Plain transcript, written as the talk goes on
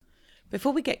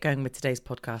Before we get going with today's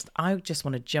podcast, I just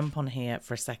want to jump on here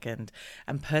for a second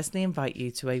and personally invite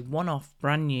you to a one-off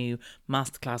brand new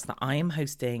masterclass that I am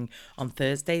hosting on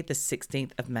Thursday, the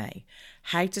 16th of May.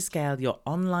 How to scale your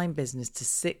online business to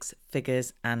 6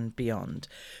 figures and beyond.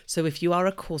 So if you are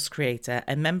a course creator,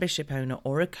 a membership owner,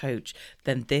 or a coach,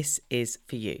 then this is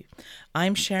for you.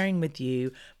 I'm sharing with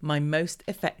you my most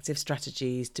effective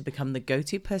strategies to become the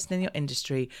go-to person in your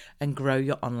industry and grow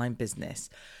your online business.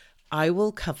 I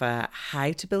will cover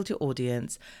how to build your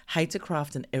audience, how to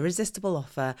craft an irresistible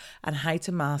offer, and how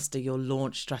to master your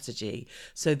launch strategy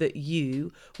so that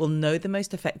you will know the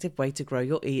most effective way to grow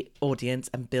your audience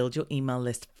and build your email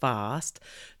list fast,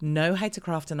 know how to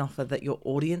craft an offer that your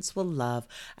audience will love,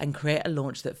 and create a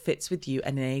launch that fits with you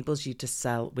and enables you to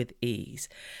sell with ease.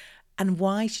 And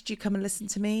why should you come and listen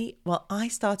to me? Well, I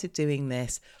started doing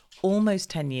this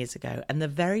almost 10 years ago. And the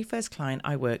very first client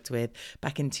I worked with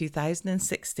back in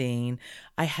 2016,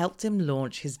 I helped him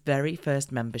launch his very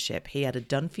first membership. He had a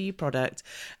done-for-you product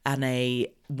and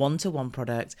a one-to-one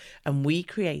product, and we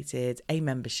created a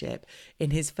membership.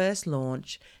 In his first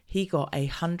launch, he got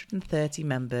 130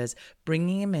 members,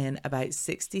 bringing him in about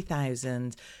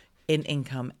 60,000 in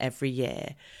income every year.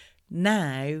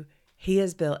 Now, he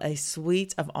has built a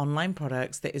suite of online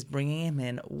products that is bringing him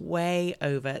in way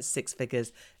over 6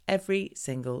 figures every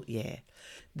single year.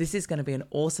 This is going to be an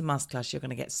awesome masterclass. You're going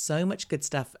to get so much good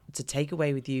stuff to take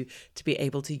away with you to be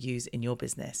able to use in your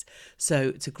business.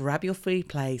 So to grab your free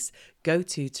place, go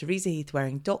to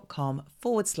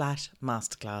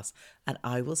teresaheathwareing.com/masterclass, and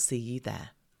I will see you there.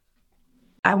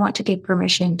 I want to give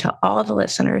permission to all the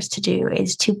listeners to do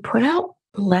is to put out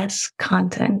less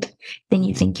content than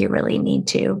you think you really need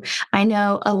to. I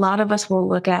know a lot of us will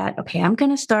look at, okay, I'm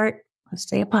going to start, let's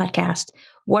say a podcast.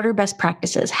 What are best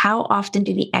practices? How often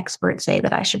do the experts say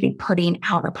that I should be putting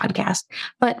out a podcast?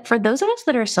 But for those of us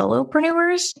that are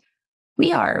solopreneurs,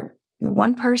 we are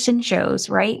one-person shows,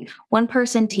 right?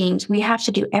 One-person teams. We have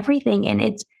to do everything. And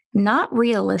it's not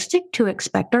realistic to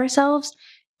expect ourselves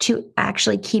to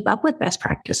actually keep up with best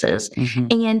practices. Mm-hmm.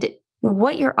 And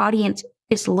what your audience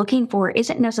is looking for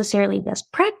isn't necessarily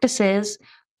best practices,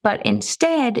 but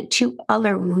instead 2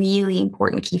 other really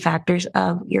important key factors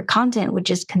of your content,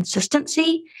 which is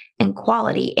consistency and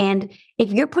quality. And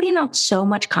if you're putting out so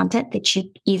much content that you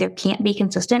either can't be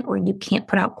consistent or you can't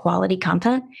put out quality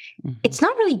content, it's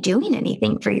not really doing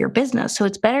anything for your business. So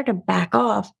it's better to back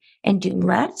off and do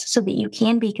less so that you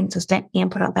can be consistent and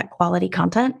put out that quality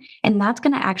content. And that's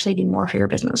going to actually do more for your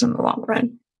business in the long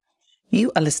run. You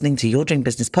are listening to Your Dream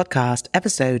Business Podcast,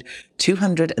 episode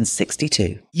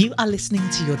 262. You are listening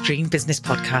to Your Dream Business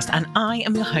Podcast, and I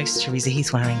am your host, Teresa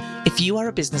Heathwareing. If you are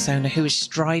a business owner who is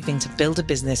striving to build a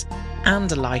business and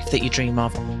a life that you dream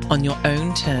of on your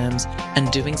own terms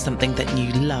and doing something that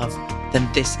you love,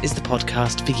 then this is the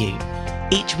podcast for you.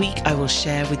 Each week, I will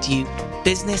share with you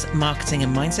business, marketing,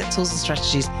 and mindset tools and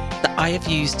strategies that I have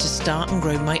used to start and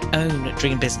grow my own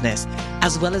dream business,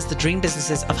 as well as the dream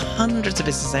businesses of hundreds of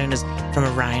business owners from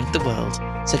around the world.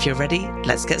 So if you're ready,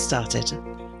 let's get started.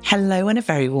 Hello, and a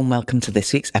very warm welcome to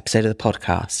this week's episode of the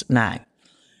podcast. Now,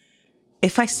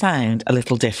 if I sound a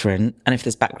little different, and if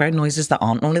there's background noises that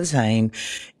aren't all the same,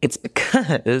 it's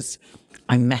because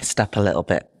I messed up a little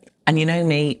bit. And you know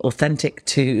me, authentic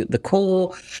to the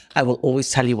core. I will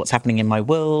always tell you what's happening in my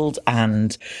world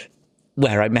and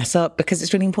where I mess up, because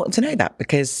it's really important to know that,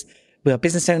 because we are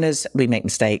business owners, we make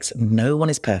mistakes. No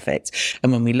one is perfect.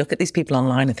 And when we look at these people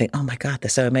online and think, oh my God, they're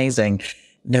so amazing.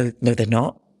 No, they're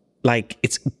not. Like,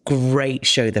 it's a great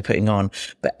show they're putting on,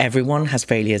 but everyone has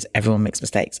failures. Everyone makes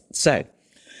mistakes. So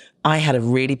I had a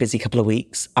really busy couple of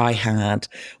weeks.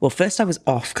 First I was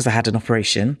off because I had an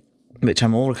operation, which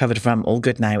I'm all recovered from, all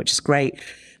good now, which is great.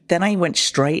 Then I went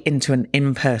straight into an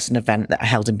in-person event that I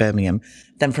held in Birmingham.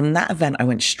 Then from that event, I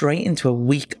went straight into a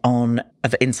week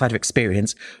of Insider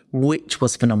Experience, which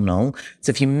was phenomenal.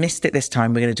 So if you missed it this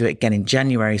time, we're going to do it again in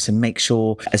January. So make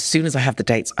sure as soon as I have the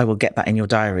dates, I will get that in your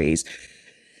diaries.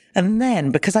 And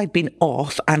then because I'd been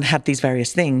off and had these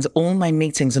various things, all my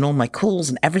meetings and all my calls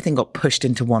and everything got pushed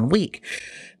into 1 week.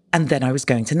 And then I was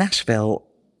going to Nashville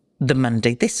the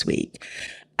Monday this week.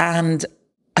 And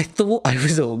I thought I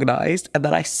was organised, and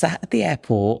then I sat at the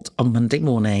airport on Monday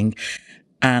morning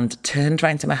and turned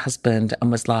around to my husband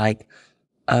and was like,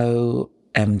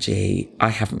 OMG, I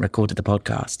haven't recorded the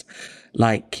podcast.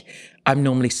 Like, I'm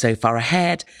normally so far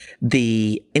ahead.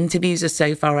 The interviews are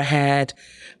so far ahead,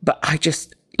 but I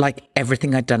just, like,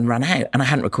 everything I'd done ran out and I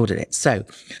hadn't recorded it. So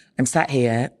I'm sat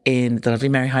here in the lovely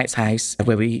Mary Heights house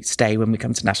where we stay when we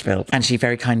come to Nashville. And she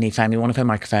very kindly found me one of her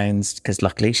microphones because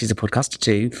luckily she's a podcaster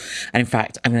too. And in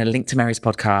fact, I'm going to link to Mary's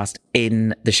podcast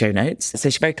in the show notes.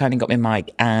 So she very kindly got me a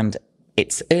mic and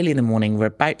It's early in the morning. We're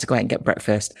about to go out and get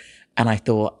breakfast. And I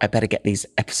thought I better get these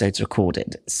episodes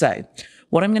recorded. So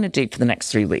what I'm going to do for the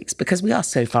next 3 weeks, because we are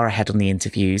so far ahead on the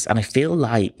interviews, and I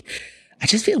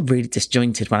just feel really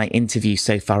disjointed when I interview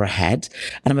so far ahead,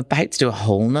 and I'm about to do a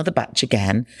whole nother batch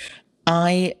again.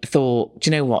 I thought, do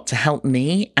you know what? To help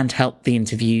me and help the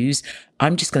interviews,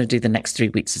 I'm just going to do the next 3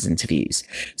 weeks as interviews.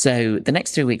 So the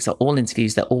next 3 weeks are all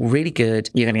interviews. They're all really good.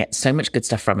 You're going to get so much good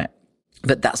stuff from it.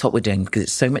 But that's what we're doing because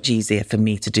it's so much easier for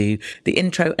me to do the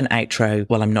intro and outro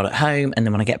while I'm not at home. And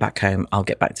then when I get back home, I'll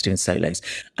get back to doing solos.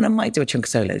 And I might do a chunk of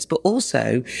solos. But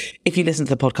also, if you listen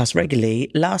to the podcast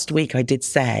regularly, last week I did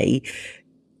say,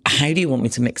 how do you want me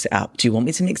to mix it up? Do you want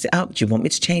me to mix it up? Do you want me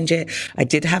to change it? I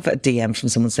did have a DM from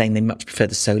someone saying they much prefer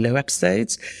the solo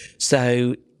episodes.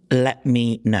 So let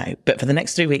me know. But for the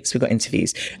next 3 weeks, we've got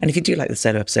interviews. And if you do like the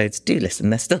solo episodes, do listen.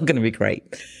 They're still going to be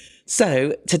great.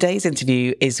 So today's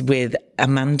interview is with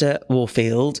Amanda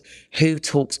Warfield, who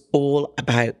talks all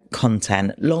about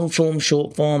content, long form,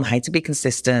 short form, how to be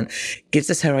consistent, gives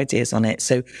us her ideas on it.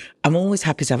 So I'm always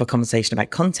happy to have a conversation about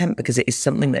content because it is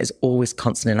something that is always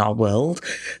constant in our world.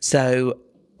 So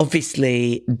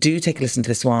obviously, do take a listen to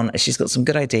this one. She's got some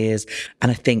good ideas, and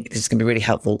I think this is going to be really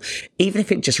helpful, even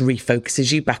if it just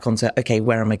refocuses you back onto, okay,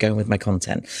 where am I going with my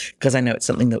content? Because I know it's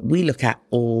something that we look at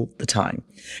all the time.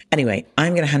 Anyway,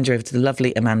 I'm going to hand you over to the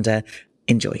lovely Amanda.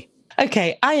 Enjoy.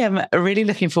 Okay, I am really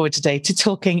looking forward today to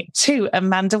talking to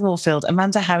Amanda Warfield.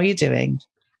 Amanda, how are you doing?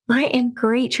 I am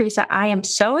great, Teresa. I am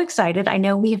so excited. I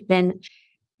know we've been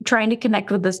trying to connect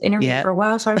with this interview for a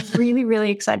while, so I'm really, really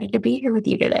excited to be here with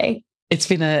you today. It's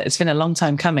been a long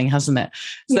time coming, hasn't it?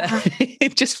 So yeah.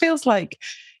 It just feels like,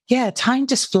 time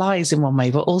just flies in one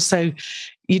way, but also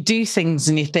you do things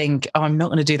and you think, oh, I'm not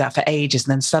going to do that for ages.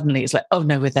 And then suddenly it's like, oh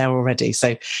no, we're there already.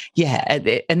 So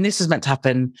and this was meant to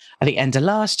happen, I think, end of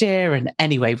last year. And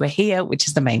anyway, we're here, which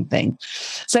is the main thing.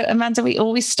 So Amanda, we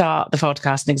always start the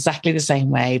podcast in exactly the same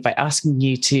way by asking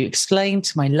you to explain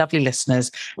to my lovely listeners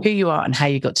who you are and how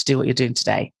you got to do what you're doing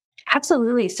today.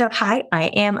 Absolutely. So, hi, I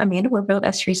am Amanda Warfield.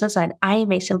 As Teresa said, I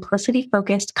am a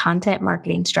simplicity-focused content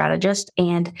marketing strategist.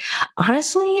 And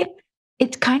honestly,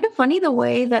 it's kind of funny the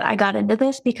way that I got into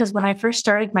this because when I first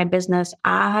started my business,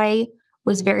 I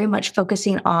was very much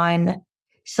focusing on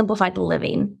simplified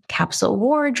living, capsule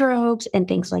wardrobes, and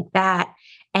things like that.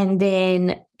 And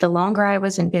then the longer I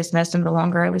was in business and the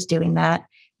longer I was doing that,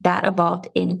 that evolved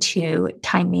into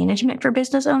time management for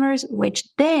business owners, which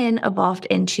then evolved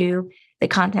into the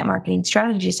content marketing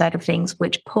strategy side of things,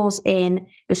 which pulls in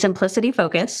the simplicity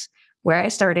focus where I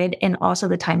started and also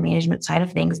the time management side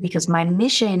of things, because my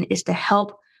mission is to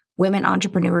help women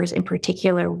entrepreneurs in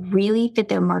particular really fit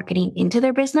their marketing into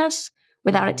their business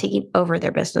without it taking over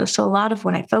their business. So a lot of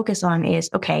what I focus on is,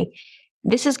 okay,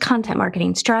 this is content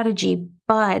marketing strategy,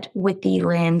 but with the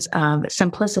lens of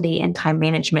simplicity and time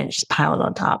management just piled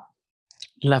on top.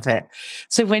 Love it.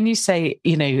 So when you say,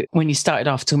 when you started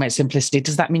off talking about simplicity,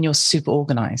 does that mean you're super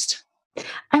organized?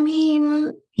 I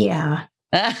mean, yeah.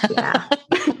 Yeah.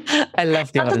 I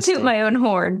love the honesty. Not to toot my own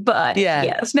horn, but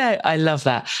yes. No, I love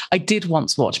that. I did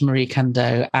once watch Marie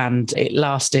Kondo and it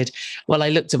lasted, I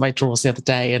looked at my drawers the other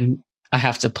day and I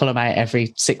have to pull them out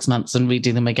every 6 months and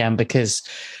redo them again because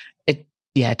it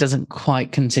doesn't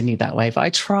quite continue that way. But I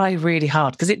try really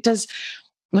hard because it does.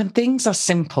 When things are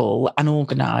simple and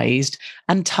organized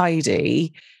and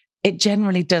tidy, it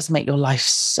generally does make your life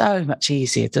so much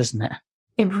easier, doesn't it?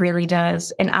 It really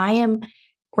does. And I am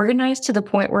organized to the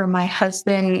point where my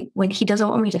husband, when he doesn't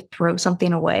want me to throw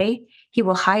something away, he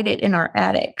will hide it in our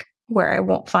attic where I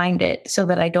won't find it so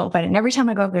that I don't find it. And every time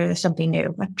I go up there, there's something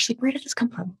new. I'm just like, where did this come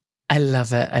from? I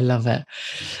love it. I love it.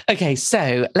 Okay,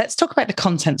 so let's talk about the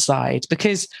content side,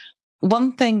 because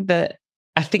one thing that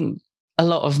I think a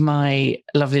lot of my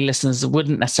lovely listeners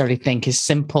wouldn't necessarily think is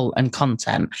simple and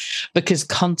content, because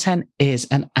content is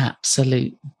an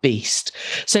absolute beast.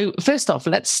 So first off,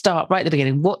 let's start right at the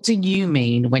beginning. What do you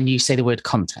mean when you say the word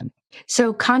content?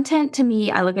 So content to me,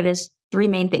 I look at it as three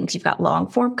main things. You've got long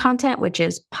form content, which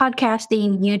is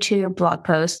podcasting, YouTube, blog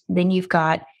posts. Then you've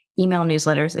got email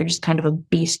newsletters. They're just kind of a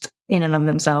beast in and of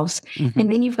themselves. Mm-hmm.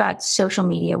 And then you've got social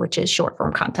media, which is short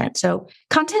form content. So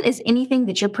content is anything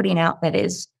that you're putting out that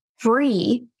is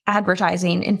free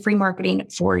advertising and free marketing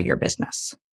for your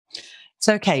business.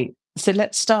 So, okay. So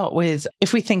let's start with,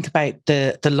 if we think about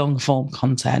the long form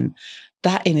content,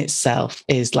 that in itself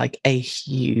is like a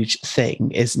huge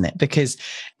thing, isn't it? Because,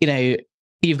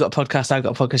 you've got a podcast, I've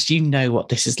got a podcast, you know what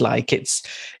this is like. It's,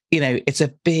 it's a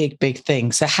big, big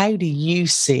thing. So how do you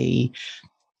see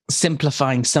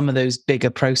simplifying some of those bigger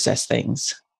process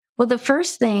things? Well, the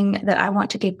first thing that I want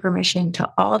to give permission to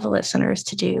all the listeners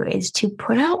to do is to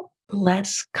put out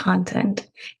less content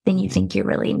than you think you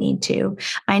really need to.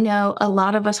 I know a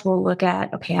lot of us will look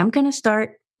at, okay, I'm going to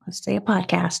start, let's say a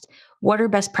podcast. What are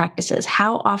best practices?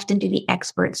 How often do the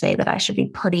experts say that I should be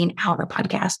putting out a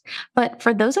podcast? But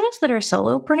for those of us that are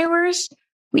solopreneurs,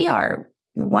 we are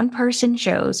one person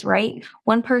shows, right?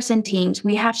 One person teams.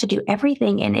 We have to do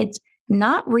everything. And it's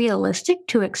not realistic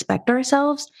to expect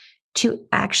ourselves to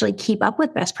actually keep up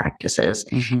with best practices.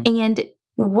 Mm-hmm. And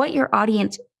what your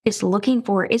audience is looking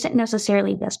for isn't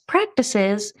necessarily best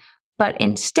practices, but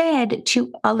instead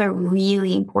two other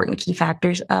really important key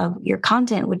factors of your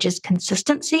content, which is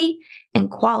consistency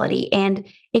and quality. And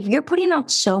if you're putting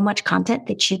out so much content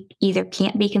that you either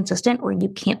can't be consistent or you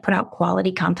can't put out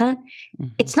quality content,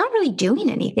 it's not really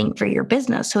doing anything for your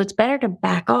business. So it's better to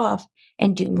back off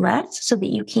and do less so that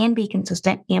you can be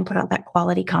consistent and put out that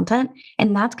quality content.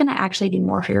 And that's going to actually do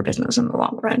more for your business in the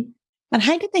long run. And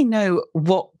how do they know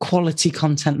what quality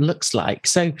content looks like?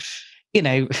 So,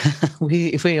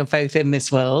 if we are both in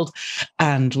this world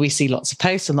and we see lots of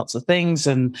posts and lots of things,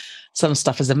 and some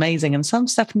stuff is amazing and some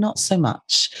stuff not so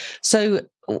much. So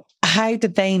how do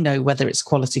they know whether it's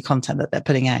quality content that they're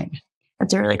putting out?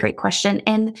 That's a really great question.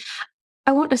 And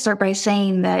I want to start by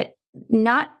saying that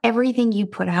not everything you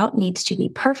put out needs to be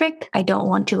perfect. I don't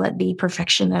want to let the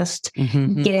perfectionists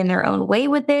get in their own way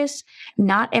with this.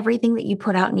 Not everything that you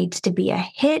put out needs to be a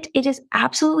hit. It is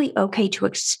absolutely okay to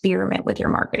experiment with your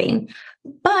marketing,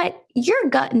 but your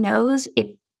gut knows if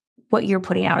what you're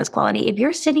putting out is quality. If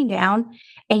you're sitting down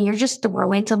and you're just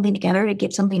throwing something together to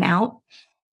get something out,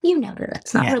 you know that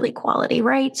that's not really quality,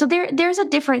 right? So there's a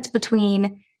difference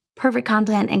between perfect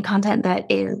content and content that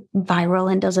is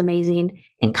viral and does amazing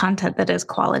and content that is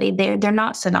quality. They're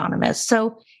not synonymous.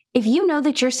 So if you know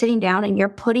that you're sitting down and you're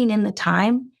putting in the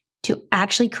time to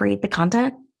actually create the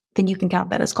content, then you can count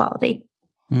that as quality.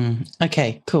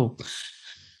 Okay, cool.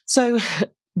 So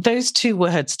those two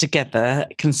words together,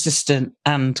 consistent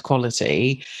and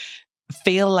quality,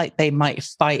 feel like they might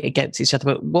fight against each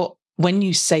other. But when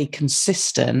you say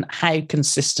consistent, how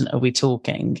consistent are we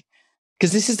talking?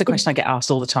 Because this is the question I get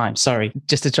asked all the time. Sorry,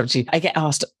 just to interrupt you. I get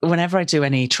asked whenever I do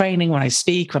any training, when I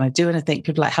speak, when I do anything,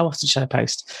 people are like, how often should I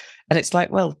post? And it's like,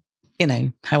 well,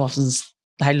 how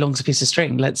long's a piece of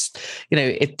string?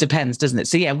 It depends, doesn't it?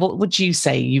 So yeah, what would you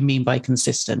say you mean by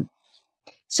consistent?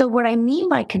 So what I mean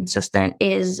by consistent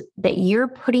is that you're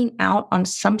putting out on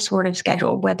some sort of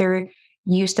schedule, whether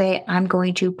you say, I'm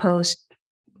going to post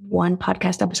one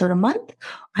podcast episode a month.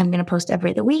 I'm going to post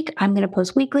every other week. I'm going to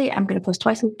post weekly. I'm going to post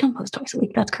twice a week. Don't post twice a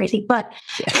week. That's crazy. But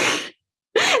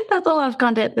that's a lot of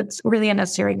content that's really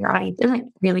unnecessary. Your audience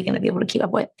isn't really going to be able to keep up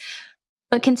with.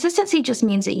 But consistency just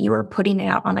means that you are putting it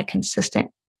out on a consistent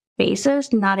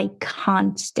basis, not a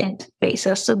constant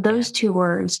basis. So those two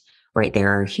words right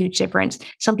there are a huge difference.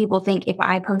 Some people think if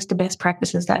I post the best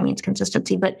practices, that means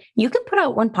consistency. But you can put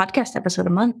out one podcast episode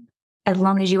a month as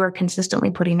long as you are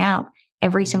consistently putting out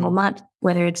every single month,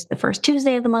 whether it's the first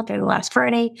Tuesday of the month or the last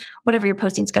Friday, whatever your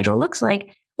posting schedule looks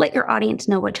like. Let your audience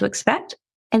know what to expect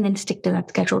and then stick to that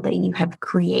schedule that you have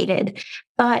created.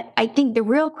 But I think the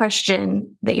real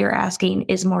question that you're asking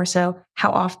is more so, how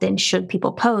often should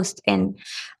people post? And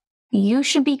you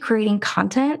should be creating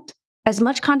content, as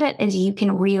much content as you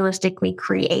can realistically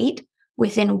create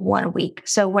within 1 week.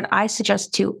 So what I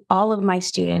suggest to all of my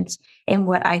students and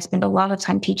what I spend a lot of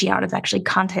time teaching out is actually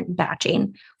content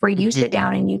batching, where you sit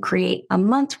down and you create a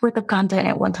month's worth of content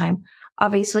at one time.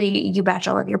 Obviously, you batch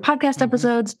all of your podcast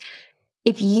episodes.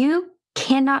 If you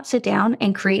cannot sit down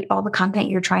and create all the content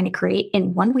you're trying to create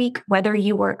in 1 week, whether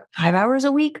you work 5 hours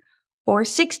a week or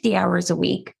 60 hours a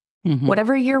week,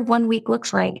 whatever your 1 week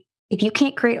looks like, if you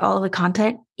can't create all of the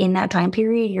content in that time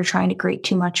period, you're trying to create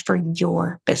too much for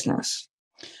your business.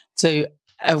 So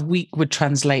a week would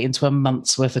translate into a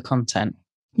month's worth of content.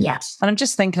 Yes. And I'm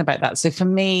just thinking about that. So for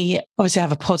me, obviously I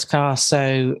have a podcast.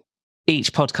 So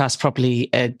each podcast probably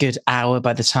a good hour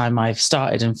by the time I've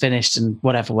started and finished and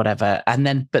whatever. And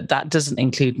then, but that doesn't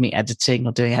include me editing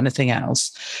or doing anything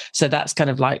else. So that's kind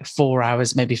of like 4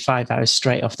 hours, maybe 5 hours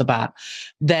straight off the bat.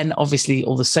 Then obviously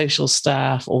all the social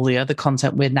stuff, all the other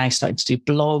content. We're now starting to do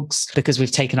blogs because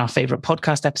we've taken our favorite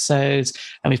podcast episodes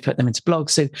and we've put them into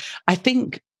blogs. So I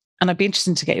think, and I'd be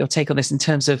interested to get your take on this in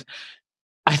terms of,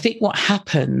 I think what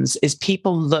happens is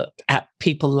people look at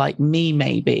people like me,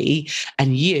 maybe,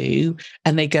 and you,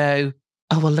 and they go,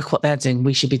 oh, well, look what they're doing.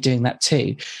 We should be doing that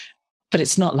too. But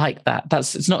it's not like that.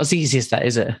 It's not as easy as that,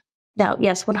 is it? No,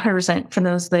 yes, 100%. For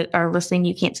those that are listening,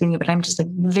 you can't see me, but I'm just like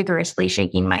vigorously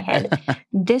shaking my head.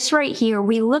 This right here,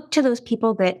 we look to those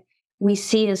people that we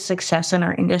see as success in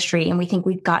our industry and we think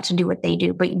we've got to do what they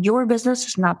do, but your business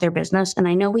is not their business. And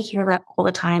I know we hear that all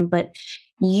the time, but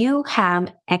you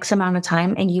have X amount of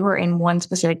time and you are in one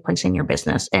specific place in your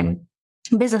business. And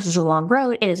business is a long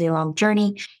road. It is a long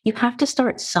journey. You have to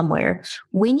start somewhere.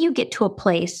 When you get to a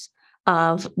place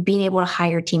of being able to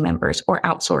hire team members or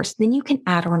outsource, then you can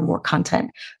add on more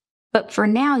content. But for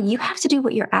now, you have to do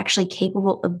what you're actually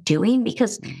capable of doing,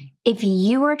 because if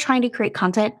you are trying to create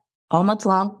content all month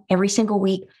long, every single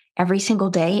week, every single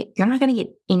day, you're not going to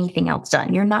get anything else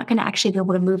done. You're not going to actually be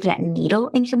able to move that needle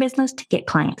in your business to get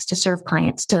clients, to serve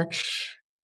clients, to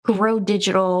grow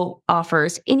digital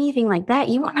offers, anything like that.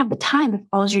 You won't have the time if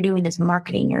all you're doing is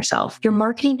marketing yourself. Your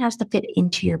marketing has to fit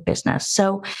into your business.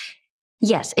 So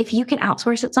yes, if you can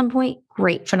outsource at some point,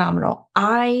 great, phenomenal.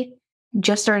 I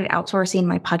just started outsourcing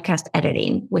my podcast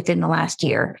editing within the last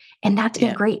year, and that's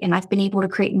been great. And I've been able to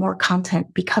create more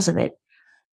content because of it.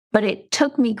 But it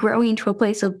took me growing to a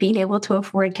place of being able to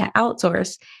afford to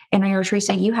outsource. And I heard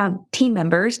Teresa, you have team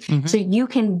members, so you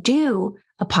can do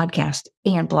a podcast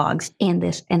and blogs and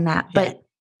this and that. But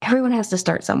everyone has to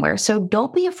start somewhere. So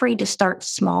don't be afraid to start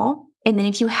small. And then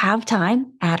if you have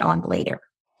time, add on later.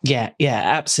 Yeah,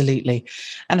 absolutely.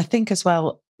 And I think as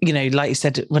well, like you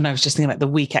said, when I was just thinking about the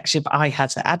week, actually, if I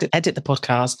had to edit the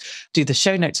podcast, do the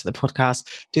show notes for the podcast,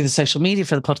 do the social media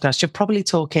for the podcast, you're probably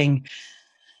talking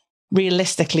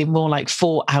realistically more like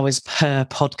 4 hours per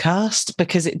podcast,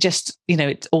 because it just,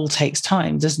 it all takes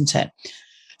time, doesn't it?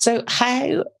 So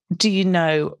how do you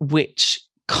know which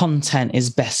content is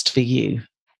best for you?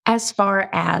 As far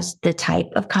as the type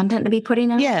of content to be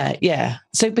putting out? Yeah.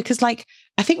 So because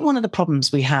I think one of the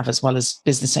problems we have as well as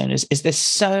business owners is there's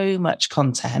so much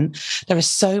content. There are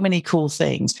so many cool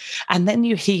things. And then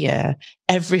you hear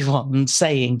everyone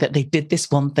saying that they did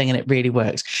this one thing and it really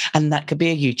works. And that could be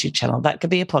a YouTube channel. That could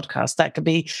be a podcast. That could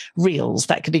be Reels.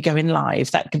 That could be going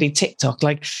live. That could be TikTok.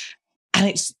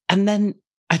 And then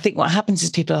I think what happens is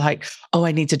people are like, oh,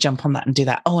 I need to jump on that and do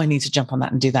that. Oh, I need to jump on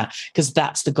that and do that, because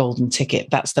that's the golden ticket.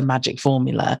 That's the magic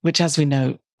formula, which, as we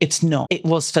know, it's not. It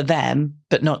was for them,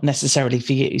 but not necessarily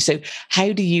for you. So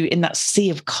how do you, in that sea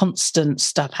of constant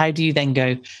stuff, how do you then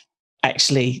go,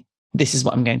 actually, this is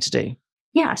what I'm going to do?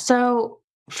 Yeah. So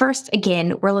first,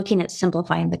 again, we're looking at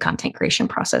simplifying the content creation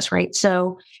process, right?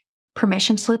 So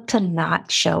permission slip to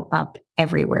not show up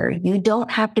everywhere. You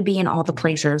don't have to be in all the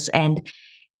places, and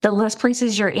the less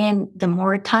places you're in, the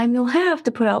more time you'll have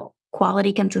to put out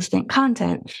quality, consistent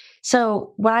content.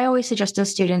 So what I always suggest to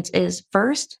students is,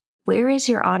 first, where is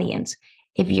your audience?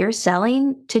 If you're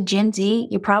selling to Gen Z,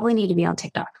 you probably need to be on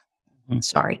TikTok.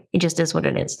 Sorry, it just is what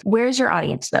it is. Where's your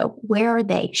audience though? Where are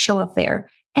they? Show up there.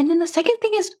 And then the second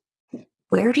thing is,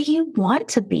 where do you want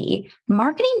to be?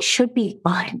 Marketing should be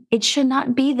fun. It should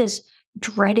not be this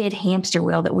dreaded hamster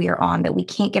wheel that we are on, that we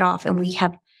can't get off and we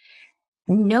have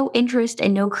no interest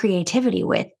and no creativity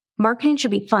with. Marketing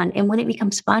should be fun. And when it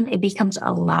becomes fun, it becomes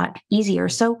a lot easier.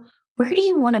 So where do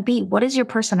you want to be? What is your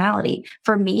personality?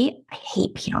 For me, I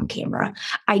hate being on camera.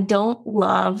 I don't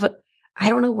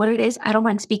know what it is. I don't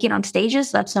mind speaking on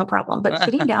stages. That's no problem. But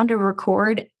sitting down to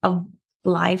record a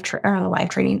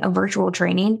virtual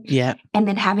training, and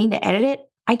then having to edit it,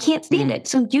 I can't stand it.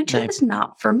 So YouTube is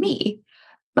not for me.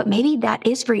 But maybe that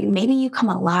is for you. Maybe you come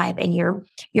alive and your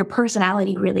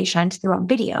personality really shines through on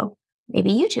video.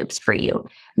 Maybe YouTube's for you.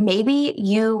 Maybe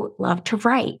you love to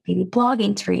write. Maybe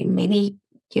blogging's for you. Maybe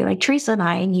you're like Teresa and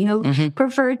I, and you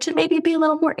prefer to maybe be a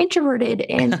little more introverted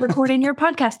and record in your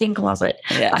podcasting closet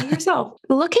by yourself.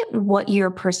 Look at what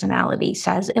your personality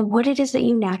says and what it is that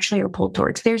you naturally are pulled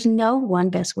towards. There's no one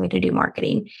best way to do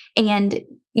marketing. And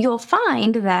you'll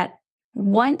find that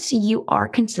once you are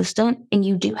consistent and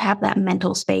you do have that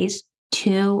mental space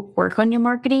to work on your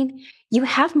marketing, you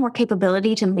have more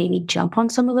capability to maybe jump on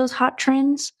some of those hot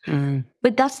trends.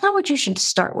 But that's not what you should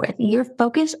start with. Your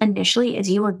focus initially, as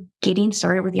you are getting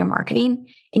started with your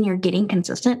marketing and you're getting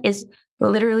consistent, is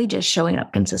literally just showing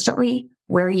up consistently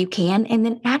where you can, and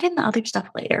then add in the other stuff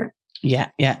later. Yeah.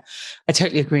 I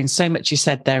totally agree. And so much you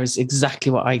said there is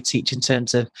exactly what I teach in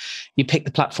terms of you pick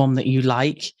the platform that you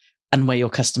like and where your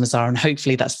customers are. And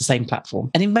hopefully that's the same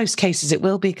platform. And in most cases it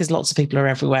will be, because lots of people are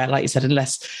everywhere, like you said,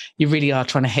 unless you really are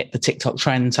trying to hit the TikTok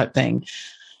trend type thing.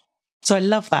 So I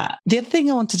love that. The other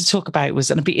thing I wanted to talk about was,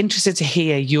 and I'd be interested to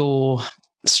hear your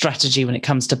strategy when it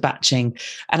comes to batching,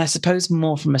 and I suppose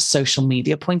more from a social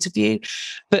media point of view.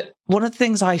 But one of the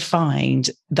things I find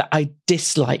that I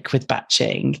dislike with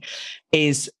batching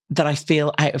is that I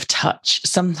feel out of touch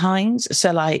sometimes.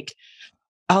 So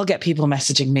I'll get people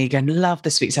messaging me going, love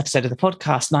this week's episode of the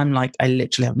podcast. And I'm like, I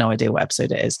literally have no idea what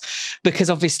episode it is, because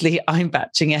obviously I'm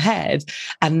batching ahead,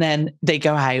 and then they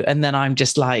go out and then I'm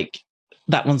just like,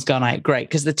 that one's gone out, great,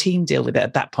 because the team deal with it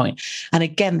at that point. And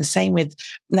again, the same with,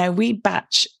 now we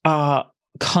batch our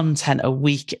content a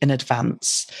week in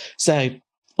advance. So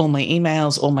all my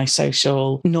emails, all my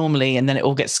social normally, and then it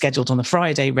all gets scheduled on the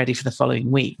Friday, ready for the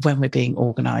following week when we're being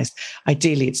organized.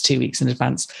 Ideally, it's 2 weeks in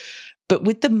advance. But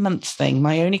with the month thing,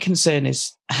 my only concern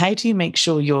is how do you make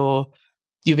sure you're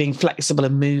being flexible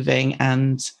and moving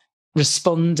and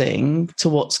responding to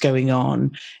what's going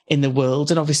on in the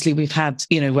world? And obviously we've had,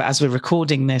 as we're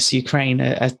recording this, Ukraine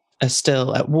are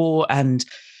still at war, and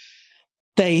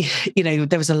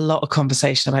there was a lot of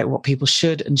conversation about what people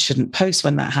should and shouldn't post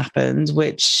when that happened,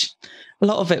 which a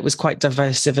lot of it was quite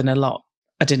divisive and a lot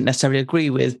I didn't necessarily agree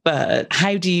with. But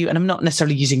how do you, and I'm not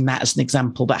necessarily using that as an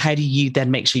example, but how do you then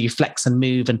make sure you flex and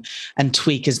move and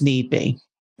tweak as need be?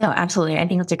 No, absolutely. I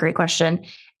think that's a great question.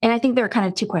 And I think there are kind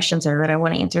of two questions there that I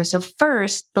want to answer. So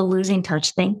first, the losing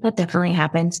touch thing, that definitely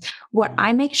happens. What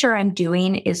I make sure I'm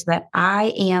doing is that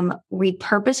I am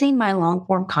repurposing my long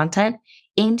form content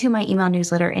into my email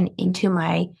newsletter and into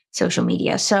my social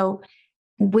media. So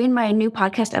when my new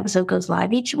podcast episode goes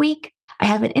live each week, I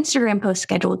have an Instagram post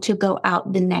scheduled to go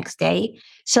out the next day.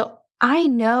 So I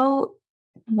know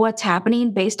what's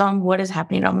happening based on what is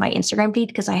happening on my Instagram feed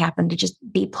because I happen to just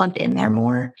be plugged in there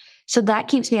more. So that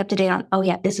keeps me up to date on, oh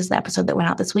yeah, this is the episode that went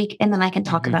out this week. And then I can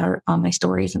talk about it on my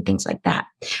stories and things like that.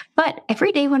 But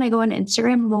every day when I go on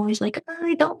Instagram, I'm always like,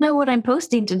 I don't know what I'm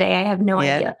posting today. I have no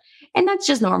idea. And that's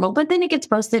just normal. But then it gets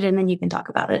posted and then you can talk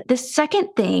about it. The second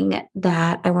thing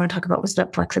that I want to talk about was the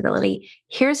flexibility.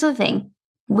 Here's the thing.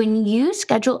 When you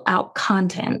schedule out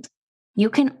content, you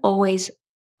can always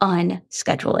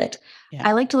unschedule it. Yeah.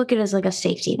 I like to look at it as like a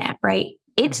safety net, right?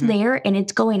 It's there and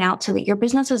it's going out so that your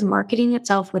business is marketing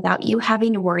itself without you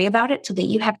having to worry about it, so that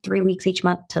you have 3 weeks each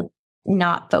month to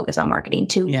not focus on marketing,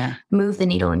 to move the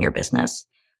needle in your business.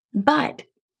 But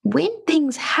when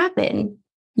things happen,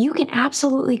 you can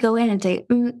absolutely go in and say,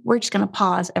 we're just going to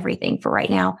pause everything for right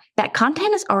now. That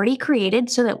content is already created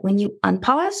so that when you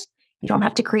unpause, you don't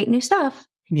have to create new stuff.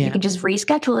 Yeah. You can just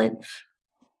reschedule it.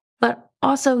 But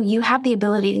also you have the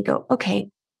ability to go, okay,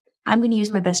 I'm going to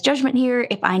use my best judgment here.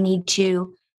 If I need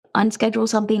to unschedule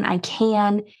something, I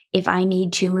can. If I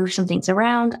need to move some things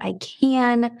around, I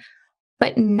can.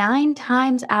 But 9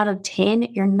 times out of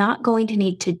 10, you're not going to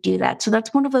need to do that. So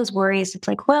that's one of those worries. It's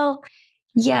like, well,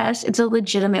 yes, it's a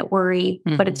legitimate worry,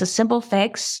 but it's a simple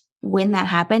fix when that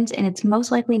happens. And it's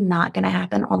most likely not going to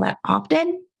happen all that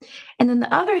often. And then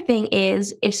the other thing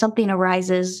is, if something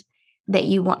arises that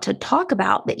you want to talk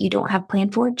about that you don't have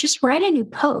planned for, just write a new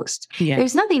post. Yeah.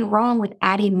 There's nothing wrong with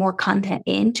adding more content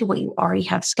into what you already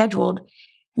have scheduled.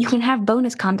 You can have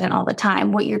bonus content all the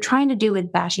time. What you're trying to do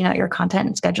with bashing out your content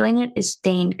and scheduling it is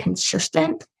staying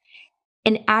consistent.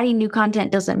 And adding new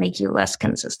content doesn't make you less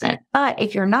consistent. But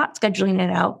if you're not scheduling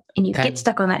it out and you get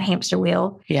stuck on that hamster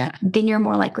wheel, then you're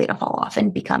more likely to fall off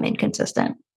and become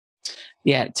inconsistent.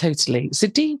 Yeah, totally. So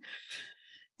you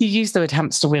use the word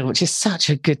hamster wheel, which is such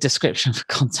a good description for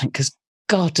content, because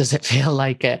God, does it feel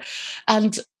like it.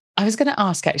 And I was going to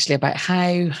ask actually about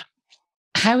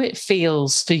how it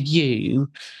feels for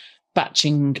you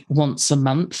batching once a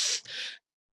month.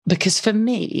 Because for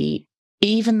me,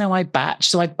 even though I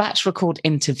batch record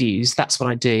interviews, that's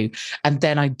what I do. And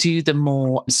then I do the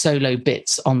more solo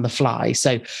bits on the fly.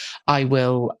 So I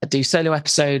will do solo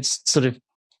episodes,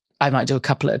 I might do a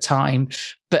couple at a time,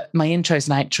 but my intros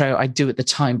and outro I do at the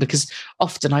time, because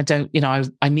often I don't,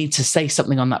 I need to say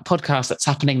something on that podcast that's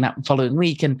happening that following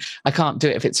week, and I can't do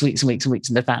it if it's weeks and weeks and weeks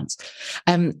in advance.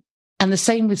 And the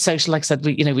same with social. Like I said,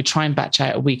 we try and batch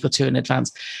out a week or two in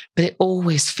advance, but it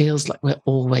always feels like we're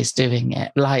always doing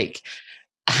it. Like,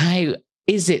 how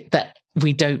is it that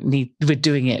we're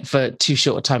doing it for too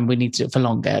short a time, we need to do it for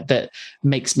longer, that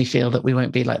makes me feel that we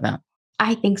won't be like that?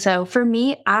 I think so. For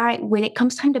me, when it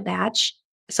comes time to batch,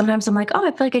 sometimes I'm like, oh, I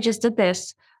feel like I just did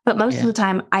this. But most of the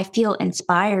time I feel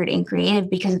inspired and creative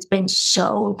because it's been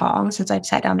so long since I've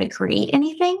sat down to create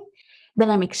anything that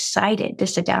I'm excited to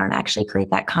sit down and actually create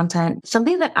that content.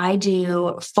 Something that I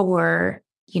do for,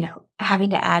 having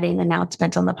to add in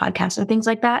announcements on the podcast or things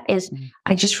like that is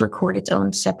I just record its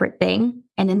own separate thing.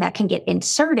 And then that can get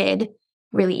inserted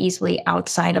really easily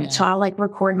outside of, so I'll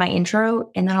record my intro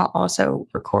and then I'll also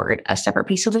record a separate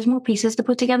piece. So there's more pieces to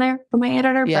put together for my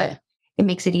editor, but it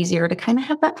makes it easier to kind of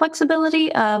have that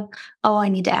flexibility of, oh, I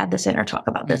need to add this in or talk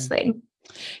about this thing.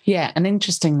 Yeah. And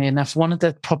interestingly enough, one of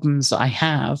the problems I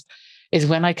have is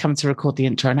when I come to record the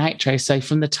intro and outro. So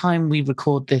from the time we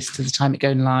record this to the time it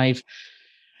going live,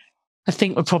 I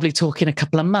think we're probably talking a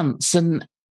couple of months. And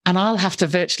and I'll have to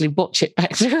virtually watch it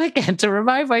back through again to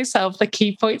remind myself the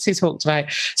key points he talked about,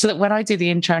 so that when I do the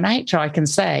intro and outro, I can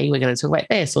say, we're going to talk about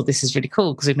this, or this is really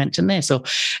cool because we mentioned this,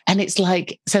 and it's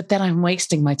like, so then I'm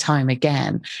wasting my time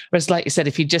again. Whereas like you said,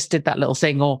 if you just did that little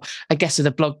thing, or I guess with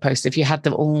a blog post, if you had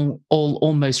them all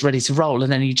almost ready to roll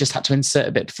and then you just had to insert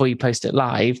a bit before you post it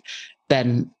live,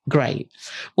 then great.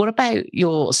 What about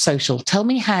your social? Tell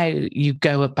me how you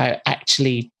go about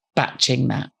actually batching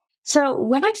that. So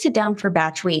when I sit down for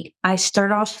batch week, I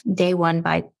start off day one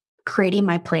by creating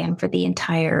my plan for the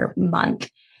entire month,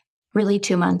 really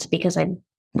 2 months, because I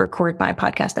record my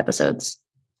podcast episodes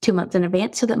 2 months in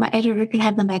advance so that my editor can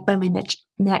have them back by my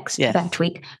next batch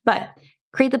week. But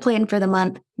create the plan for the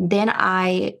month. Then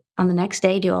I, on the next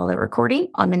day, do all the recording.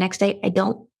 On the next day, I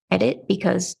don't edit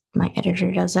because my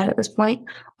editor does that at this point.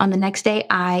 On the next day,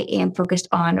 I am focused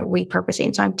on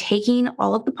repurposing. So I'm taking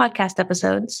all of the podcast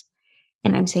episodes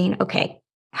and I'm saying, okay,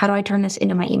 how do I turn this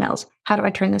into my emails? How do I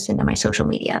turn this into my social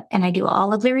media? And I do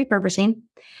all of the repurposing.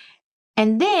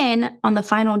 And then on the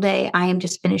final day, I am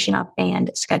just finishing up and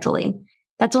scheduling.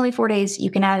 That's only 4 days. You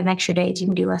can add an extra day. You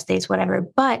can do less days, whatever.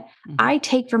 But I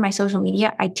take for my social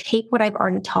media, I take what I've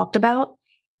already talked about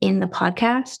in the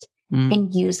podcast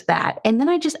and use that. And then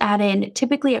I just add in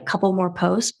typically a couple more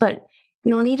posts, but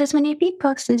you don't need as many feed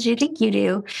posts as you think you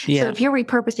do. Yeah. So if you're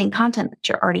repurposing content that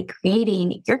you're already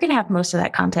creating, you're going to have most of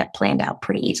that content planned out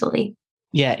pretty easily.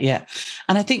 Yeah, yeah.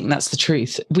 And I think that's the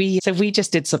truth. We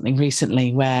just did something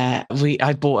recently where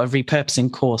I bought a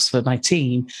repurposing course for my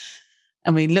team.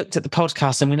 And we looked at the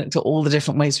podcast and we looked at all the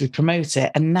different ways we promote it.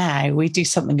 And now we do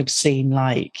something obscene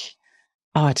like,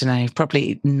 I don't know,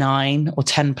 probably 9 or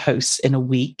 10 posts in a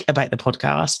week about the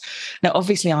podcast. Now,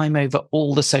 obviously, I'm over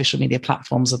all the social media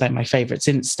platforms, although my favorite's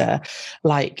Insta.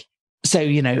 So,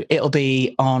 it'll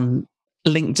be on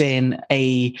LinkedIn,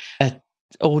 a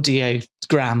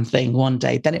audiogram thing one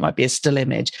day, then it might be a still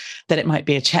image, then it might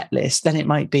be a checklist, then it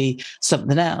might be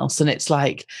something else. And it's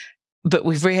like, but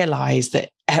we've realized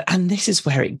that, and this is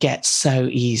where it gets so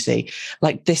easy.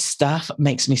 Like this stuff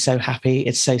makes me so happy.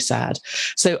 It's so sad.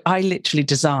 So I literally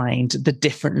designed the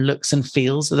different looks and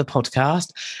feels of the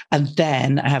podcast. And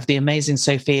then I have the amazing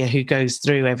Sophia who goes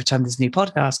through every time there's a new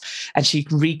podcast and she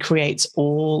recreates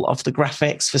all of the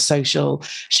graphics for social.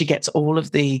 She gets all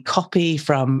of the copy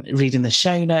from reading the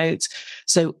show notes.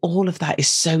 So all of that is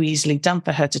so easily done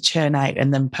for her to churn out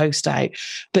and then post out.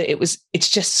 But it's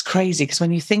just crazy because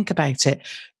when you think about it,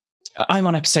 I'm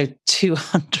on episode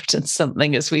 200 and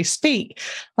something as we speak.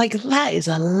 Like that is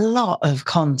a lot of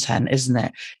content, isn't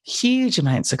it? Huge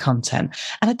amounts of content.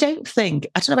 And I don't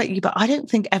know about you, but I don't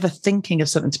think ever thinking of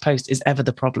something to post is ever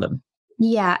the problem.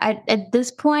 Yeah. At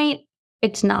this point,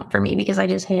 it's not for me because I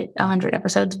just hit 100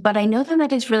 episodes, but I know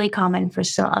that is really common for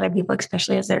some other people,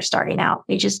 especially as they're starting out.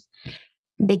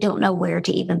 They don't know where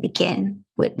to even begin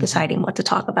with deciding what to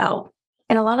talk about.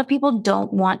 And a lot of people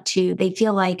they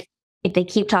feel like if they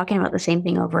keep talking about the same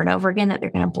thing over and over again, that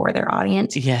they're going to bore their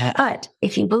audience. Yeah. But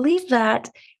if you believe that,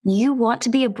 you want to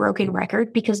be a broken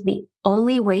record because the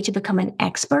only way to become an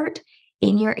expert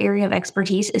in your area of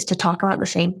expertise is to talk about the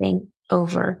same thing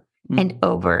over and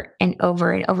over and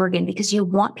over and over again, because you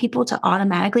want people to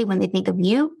automatically, when they think of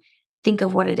you, think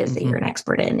of what it is that you're an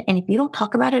expert in. And if you don't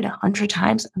talk about it 100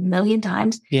 times, 1,000,000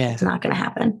 times, it's not going to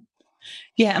happen.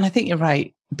 Yeah. And I think you're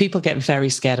right. People get very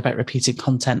scared about repeated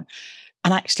content.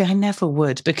 And actually, I never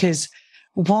would, because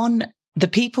the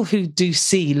people who do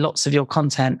see lots of your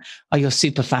content are your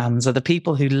super fans, are the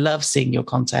people who love seeing your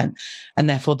content. And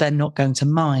therefore, they're not going to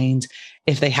mind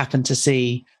if they happen to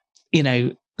see,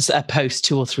 a post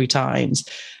 2 or 3 times.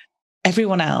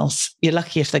 Everyone else, you're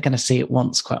lucky if they're going to see it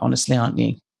once, quite honestly, aren't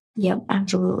you? Yep,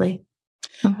 absolutely.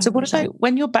 100%. So what about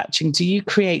when you're batching, do you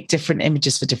create different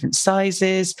images for different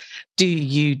sizes? Do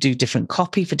you do different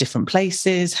copy for different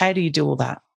places? How do you do all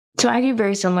that? So I do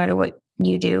very similar to what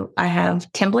you do. I have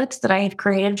templates that I have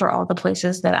created for all the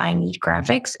places that I need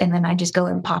graphics. And then I just go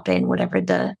and pop in whatever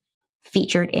the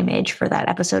featured image for that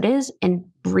episode is and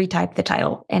retype the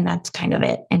title. And that's kind of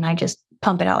it. And I just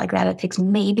pump it out like that. It takes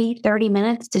maybe 30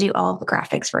 minutes to do all of the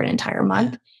graphics for an entire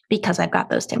month because I've got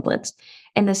those templates.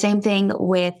 And the same thing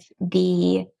with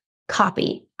the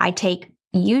copy. I take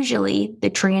usually the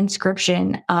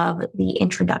transcription of the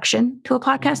introduction to a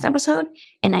podcast episode,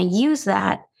 and I use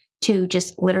that to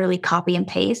just literally copy and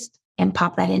paste and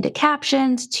pop that into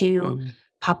captions, to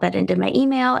pop that into my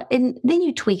email. And then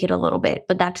you tweak it a little bit,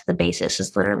 but that's the basis,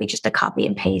 is literally just a copy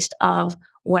and paste of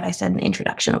what I said in the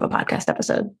introduction of a podcast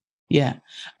episode. Yeah.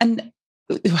 And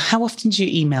how often do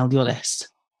you email your list?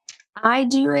 I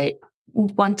do it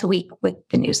once a week with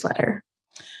the newsletter.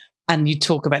 And you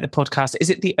talk about the podcast. Is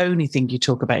it the only thing you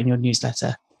talk about in your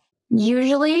newsletter?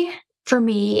 Usually for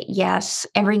me, yes.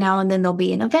 Every now and then there'll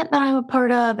be an event that I'm a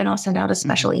part of, and I'll send out a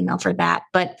special email for that.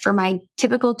 But for my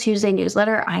typical Tuesday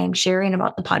newsletter, I am sharing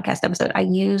about the podcast episode. I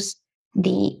use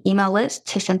the email list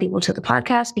to send people to the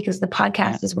podcast because the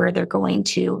podcast is where they're going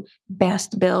to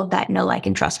best build that know, like,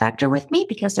 and trust factor with me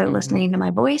because they're listening to my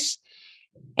voice.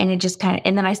 And it just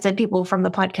and then I send people from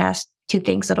the podcast to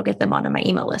things that'll get them onto my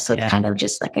email list. So it's kind of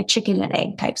just like a chicken and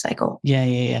egg type cycle.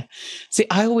 Yeah. See,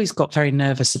 I always got very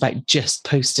nervous about just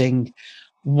posting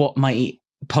what my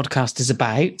podcast is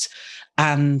about.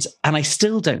 And I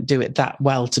still don't do it that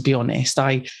well, to be honest.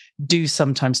 I do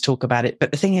sometimes talk about it.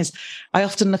 But the thing is, I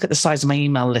often look at the size of my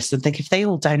email list and think if they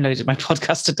all downloaded my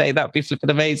podcast today, that would be flipping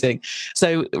amazing.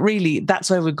 So really, that's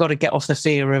where we've got to get off the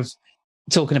fear of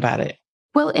talking about it.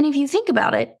 Well, and if you think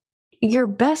about it, your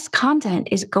best content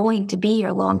is going to be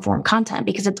your long form content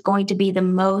because it's going to be the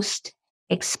most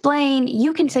explained.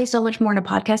 You can say so much more in a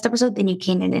podcast episode than you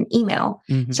can in an email.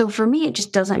 So for me, it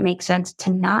just doesn't make sense to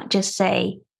not just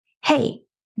say, hey,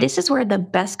 this is where the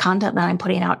best content that I'm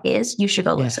putting out is. You should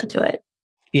go listen to it.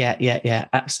 Yeah,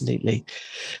 absolutely.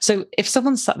 So if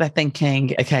someone's sat there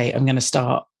thinking, okay, I'm going to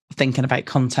start thinking about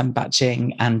content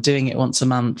batching and doing it once a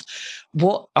month,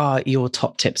 what are your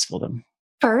top tips for them?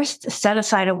 First, set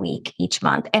aside a week each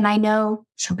month. And I know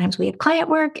sometimes we have client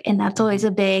work, and that's always a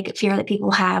big fear that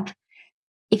people have.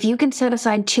 If you can set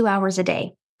aside 2 hours a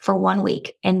day for 1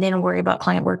 week and then worry about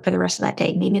client work for the rest of that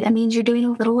day, maybe that means you're doing a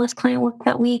little less client work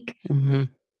that week,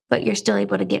 but you're still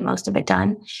able to get most of it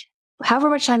done.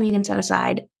 However much time you can set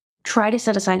aside, try to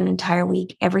set aside an entire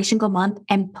week every single month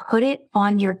and put it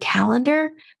on your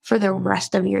calendar for the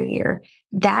rest of your year.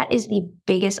 That is the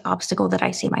biggest obstacle that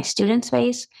I see my students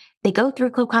face. They go through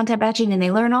Club Content Batching and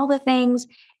they learn all the things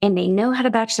and they know how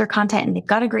to batch their content and they've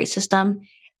got a great system.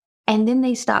 And then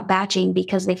they stop batching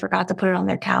because they forgot to put it on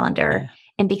their calendar.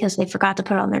 And because they forgot to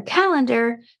put it on their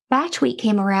calendar, batch week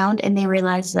came around and they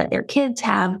realized that their kids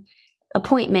have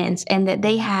appointments and that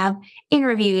they have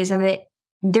interviews and that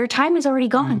their time is already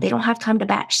gone. They don't have time to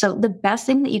batch. So the best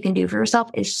thing that you can do for yourself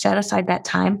is set aside that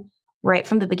time right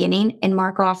from the beginning and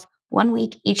mark off 1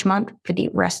 week each month for the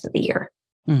rest of the year.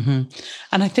 And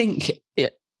I think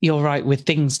you're right with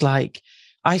things like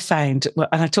I found, and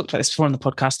I talked about this before on the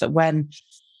podcast, that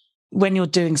when you're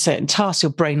doing certain tasks,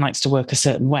 your brain likes to work a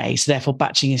certain way. So therefore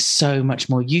batching is so much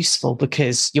more useful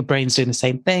because your brain's doing the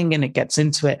same thing and it gets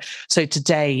into it. So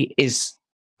today is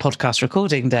podcast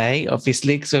recording day,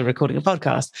 obviously, because we're recording a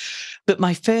podcast. But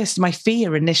my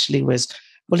fear initially was,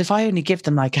 well, if I only give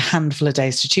them like a handful of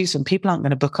days to choose from, people aren't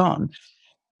going to book on.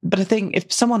 But I think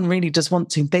if someone really does want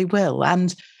to, they will.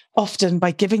 And often by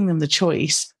giving them the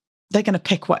choice, they're going to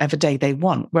pick whatever day they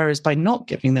want. Whereas by not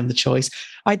giving them the choice,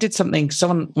 I did something,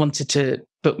 someone wanted to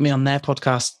book me on their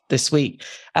podcast this week.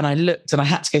 And I looked and I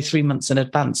had to go 3 months in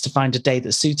advance to find a day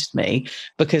that suited me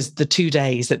because the 2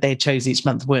 days that they chose each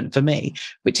month weren't for me,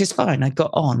 which is fine. I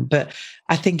got on. But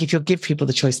I think if you give people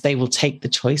the choice, they will take the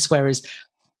choice. Whereas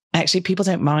actually people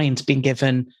don't mind being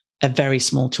given a very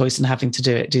small choice and having to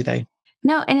do it, do they?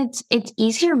 No, and it's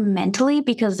easier mentally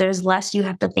because there's less you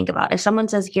have to think about. If someone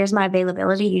says, here's my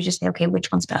availability, you just say, okay,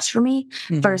 which one's best for me?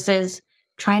 Versus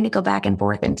trying to go back and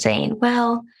forth and saying,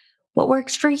 well, what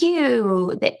works for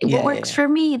you? What works for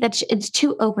me? It's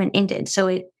too open-ended. So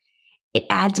it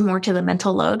adds more to the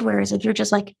mental load. Whereas if you're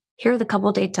just like, here are the couple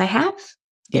of dates I have,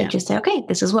 you just say, okay,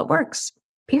 this is what works.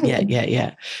 Period.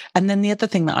 Yeah. And then the other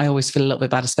thing that I always feel a little bit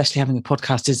bad, especially having a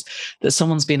podcast, is that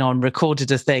someone's been on, recorded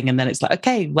a thing, and then it's like,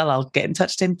 okay, well, I'll get in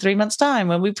touch in 3 months' time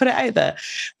when we put it out there.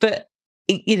 But,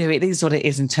 you know, it is what it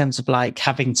is in terms of like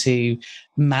having to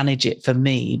manage it for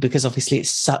me, because obviously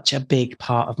it's such a big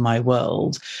part of my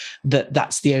world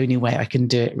that's the only way I can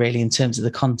do it really in terms of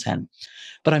the content.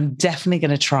 But I'm definitely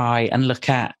going to try and look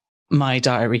at my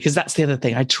diary, because that's the other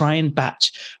thing. I try and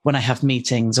batch when I have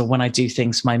meetings or when I do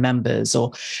things for my members,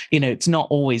 or, you know, it's not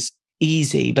always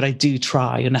easy, but I do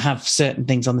try and have certain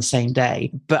things on the same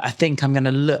day. But I think I'm going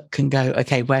to look and go,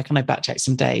 okay, where can I batch out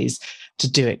some days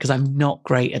to do it? Because I'm not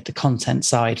great at the content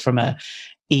side from a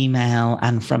email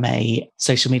and from a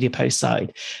social media post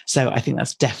side. So I think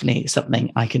that's definitely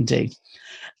something I can do.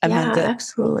 Amanda,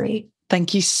 absolutely.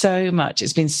 Thank you so much.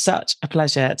 It's been such a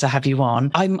pleasure to have you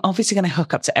on. I'm obviously going to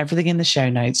hook up to everything in the show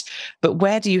notes, but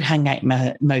where do you hang out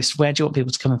most? Where do you want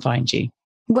people to come and find you?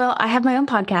 Well, I have my own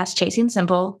podcast, Chasing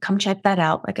Simple. Come check that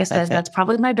out. Like I said, that's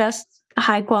probably my best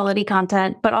high quality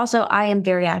content, but also I am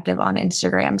very active on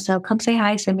Instagram. So come say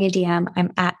hi, send me a DM.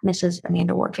 I'm at Mrs.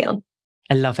 Amanda Warfield.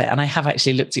 I love it. And I have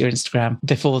actually looked at your Instagram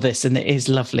before this, and it is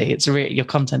lovely. It's your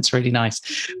content's really nice,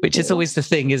 which is always the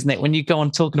thing, isn't it? When you go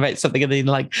on talking about something and then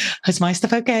like, is my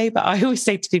stuff okay? But I always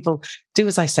say to people, do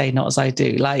as I say, not as I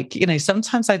do. Like,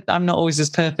 sometimes I'm not always as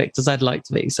perfect as I'd like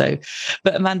to be. So,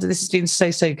 but Amanda, this has been so,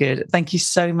 so good. Thank you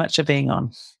so much for being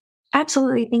on.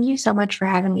 Absolutely. Thank you so much for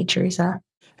having me, Teresa.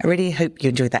 I really hope you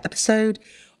enjoyed that episode.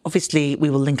 Obviously,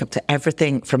 we will link up to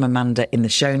everything from Amanda in the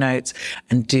show notes,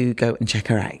 and do go and check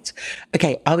her out.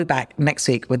 Okay, I'll be back next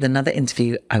week with another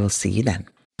interview. I will see you then.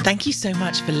 Thank you so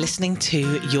much for listening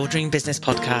to Your Dream Business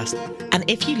podcast. And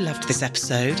if you loved this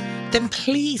episode, then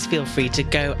please feel free to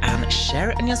go and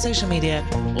share it on your social media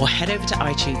or head over to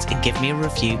iTunes and give me a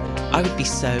review. I would be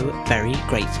so very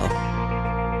grateful.